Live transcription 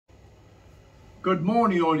Good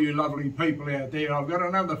morning, all you lovely people out there. I've got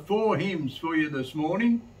another 4 hymns for you this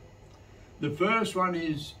morning. The first one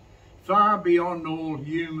is far beyond all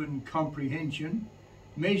human comprehension,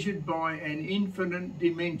 measured by an infinite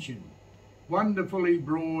dimension. Wonderfully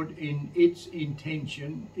broad in its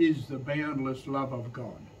intention is the boundless love of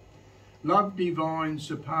God. Love divine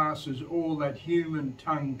surpasses all that human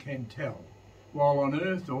tongue can tell, while on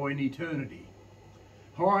earth or in eternity.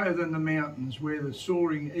 Higher than the mountains where the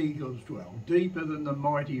soaring eagles dwell, deeper than the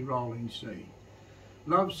mighty rolling sea.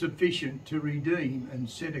 Love sufficient to redeem and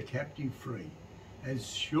set a captive free,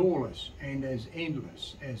 as shoreless and as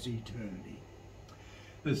endless as eternity.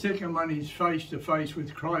 The second one is face to face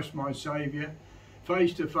with Christ my Saviour.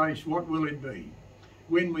 Face to face, what will it be?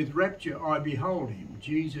 When with rapture I behold him,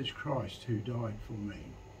 Jesus Christ who died for me.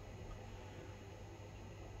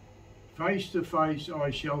 Face to face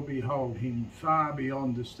I shall behold him far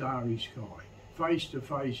beyond the starry sky. Face to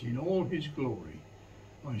face in all his glory,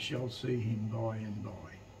 I shall see him by and by.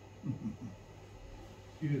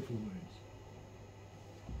 Beautiful words.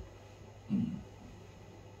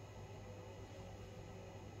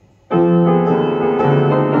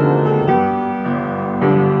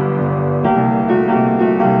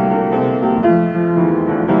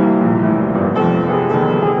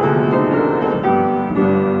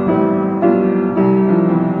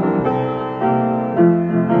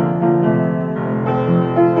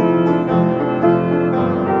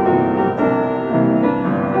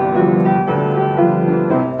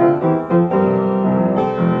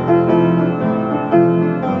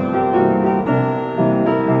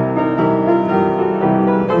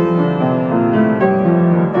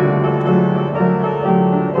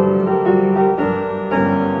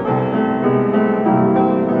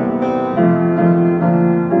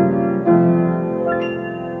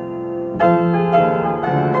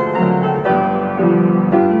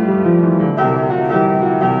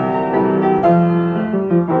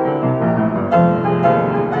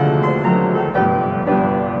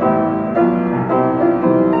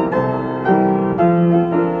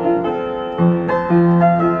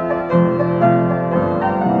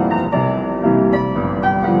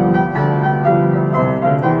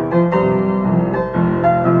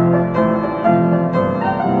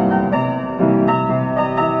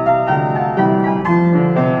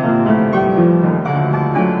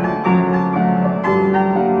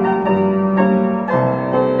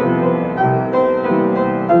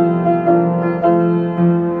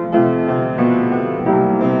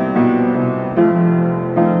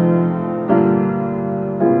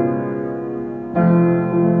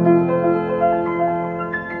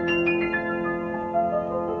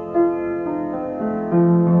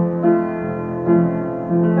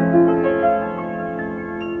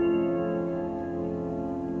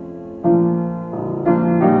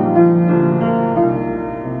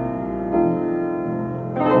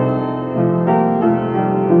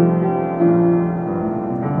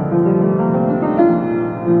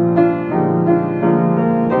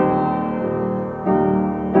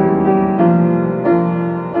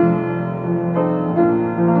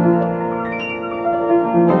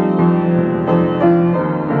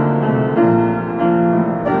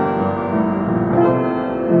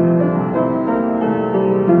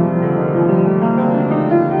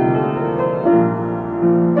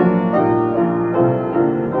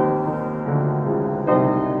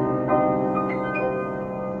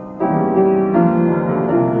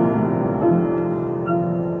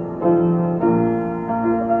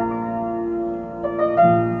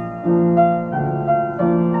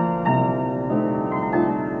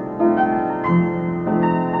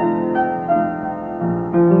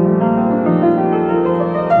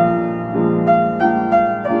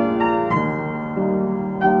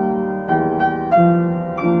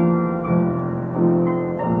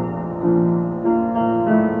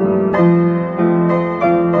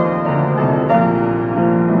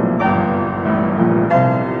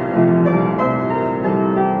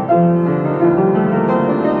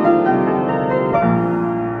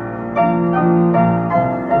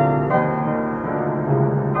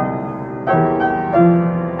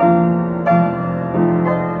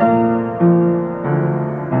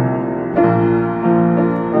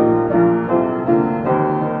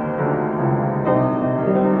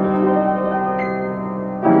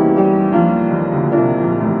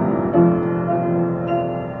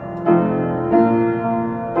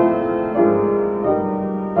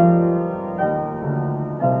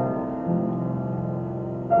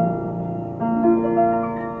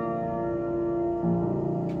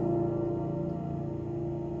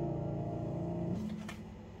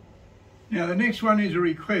 Now the next one is a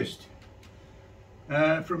request.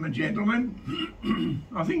 from a gentleman.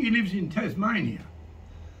 I think he lives in Tasmania.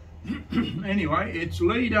 Anyway, it's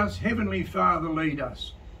lead us, Heavenly Father, lead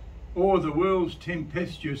us, o'er the world's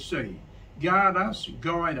tempestuous sea. Guard us,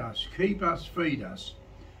 guide us, keep us, feed us,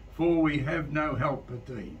 for we have no help but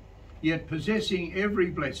thee. Yet possessing every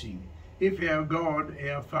blessing, if our God,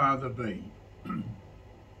 our Father be.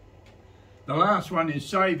 The last one is,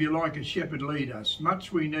 Saviour, like a shepherd lead us.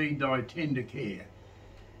 Much we need thy tender care.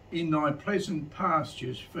 In thy pleasant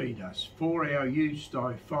pastures feed us. For our use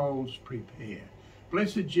thy folds prepare.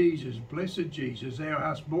 Blessed Jesus, thou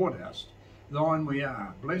hast bought us. Thine we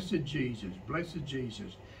are. Blessed Jesus,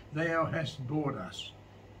 thou hast bought us.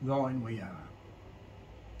 Thine we are.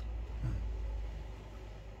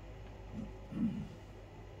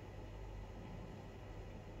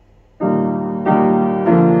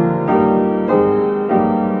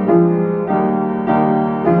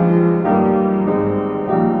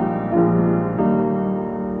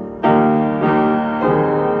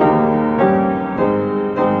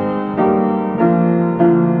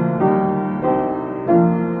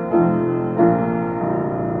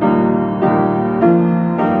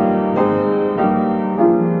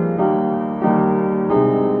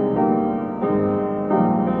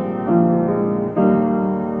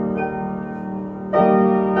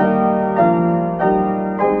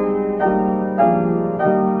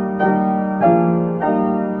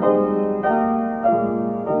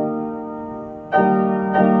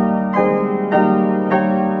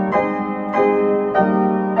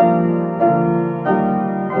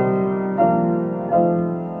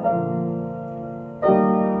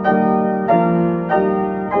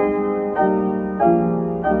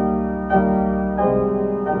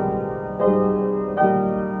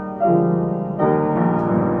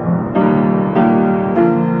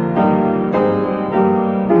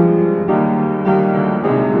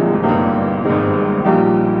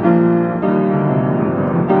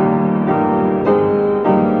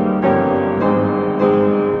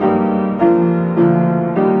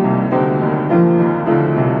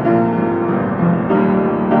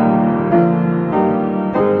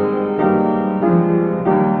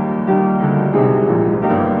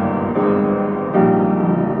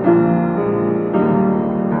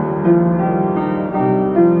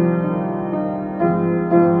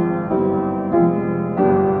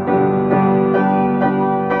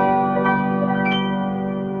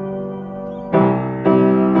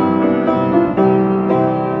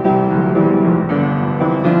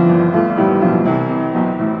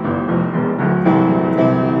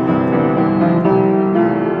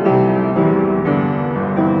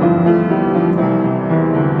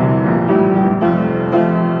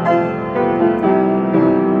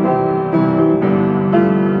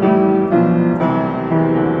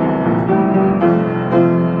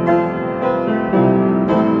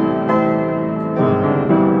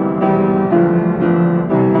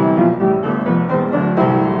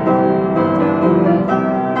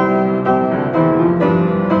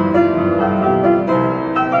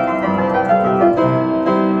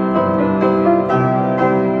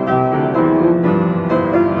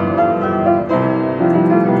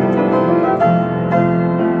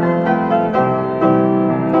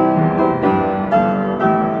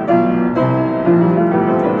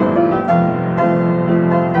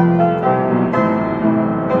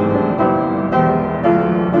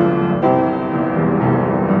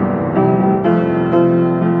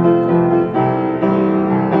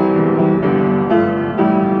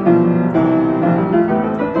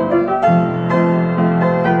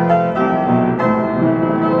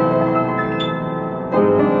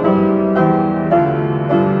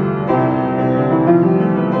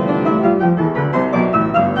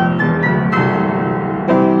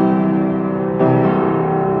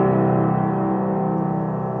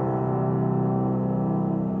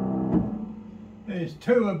 There's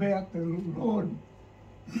two about the Lord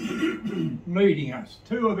leading us.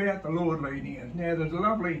 Two about the Lord leading us. Now there's a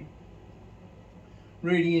lovely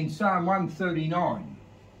reading in Psalm 139.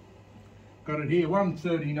 Got it here,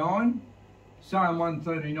 139. Psalm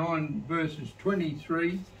 139 verses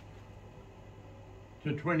 23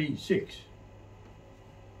 to 26.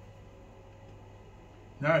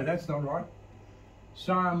 No, that's not right.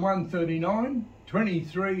 Psalm 139,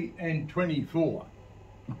 23 and 24.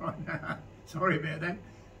 Sorry about that.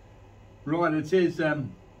 Right, it says,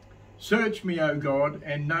 search me, O God,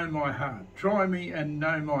 and know my heart. Try me and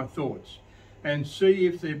know my thoughts, and see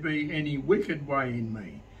if there be any wicked way in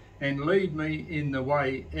me, and lead me in the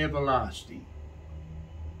way everlasting.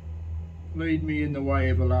 Lead me in the way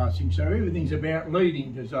everlasting. So everything's about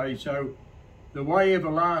leading today. So the way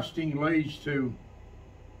everlasting leads to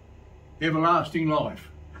everlasting life.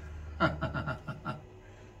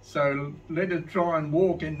 So let us try and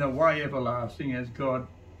walk in the way everlasting as God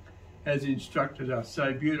has instructed us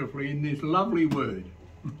so beautifully in this lovely word.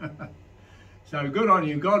 So good on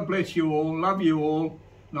you. God bless you all. Love you all.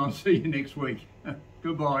 And I'll see you next week.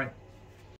 Goodbye.